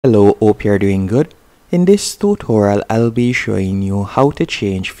Hello, hope you're doing good. In this tutorial, I'll be showing you how to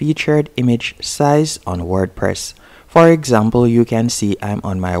change featured image size on WordPress. For example, you can see I'm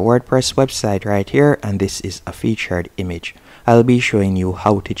on my WordPress website right here, and this is a featured image. I'll be showing you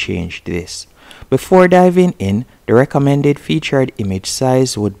how to change this. Before diving in, the recommended featured image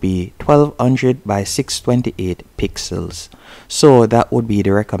size would be 1200 by 628 pixels. So that would be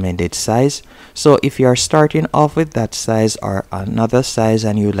the recommended size. So if you are starting off with that size or another size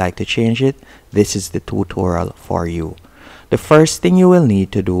and you'd like to change it, this is the tutorial for you. The first thing you will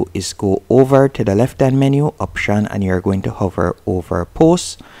need to do is go over to the left hand menu option, and you're going to hover over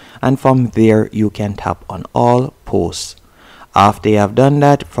posts, and from there you can tap on all posts. After you have done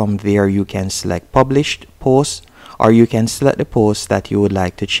that, from there you can select published posts, or you can select the post that you would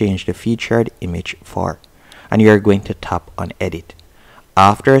like to change the featured image for, and you're going to tap on edit.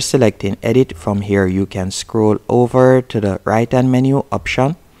 After selecting edit, from here you can scroll over to the right hand menu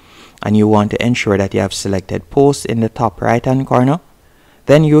option, and you want to ensure that you have selected post in the top right hand corner.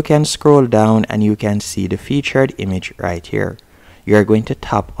 Then you can scroll down and you can see the featured image right here. You're going to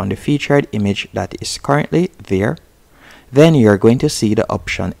tap on the featured image that is currently there. Then you're going to see the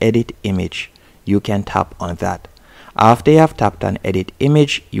option edit image. You can tap on that. After you have tapped on edit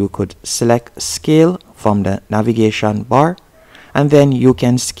image, you could select scale from the navigation bar, and then you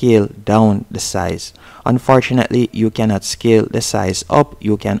can scale down the size. Unfortunately, you cannot scale the size up,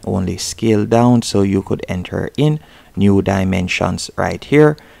 you can only scale down, so you could enter in new dimensions right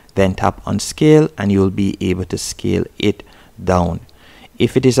here, then tap on scale and you'll be able to scale it down.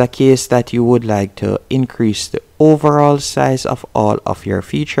 If it is a case that you would like to increase the overall size of all of your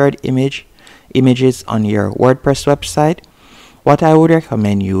featured images on your WordPress website, what I would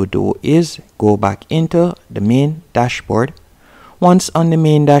recommend you do is go back into the main dashboard. Once on the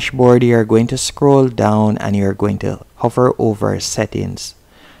main dashboard, you're going to scroll down and you're going to hover over settings.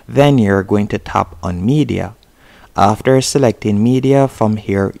 Then you're going to tap on media. After selecting media, from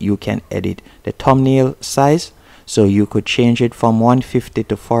here you can edit the thumbnail size. So you could change it from 150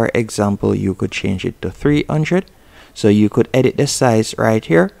 to, for example, you could change it to 300. So you could edit the size right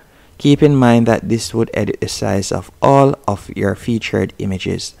here. Keep in mind that this would edit the size of all of your featured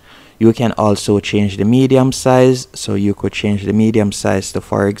images. You can also change the medium size. So you could change the medium size to,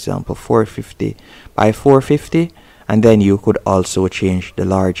 for example, 450 by 450. And then you could also change the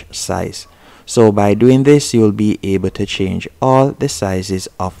large size. So by doing this, you'll be able to change all the sizes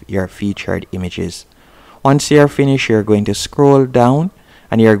of your featured images. Once you're finished, you're going to scroll down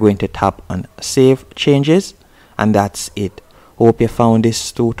and you're going to tap on Save Changes, and that's it. Hope you found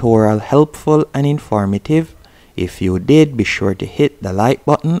this tutorial helpful and informative. If you did, be sure to hit the like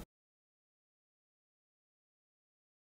button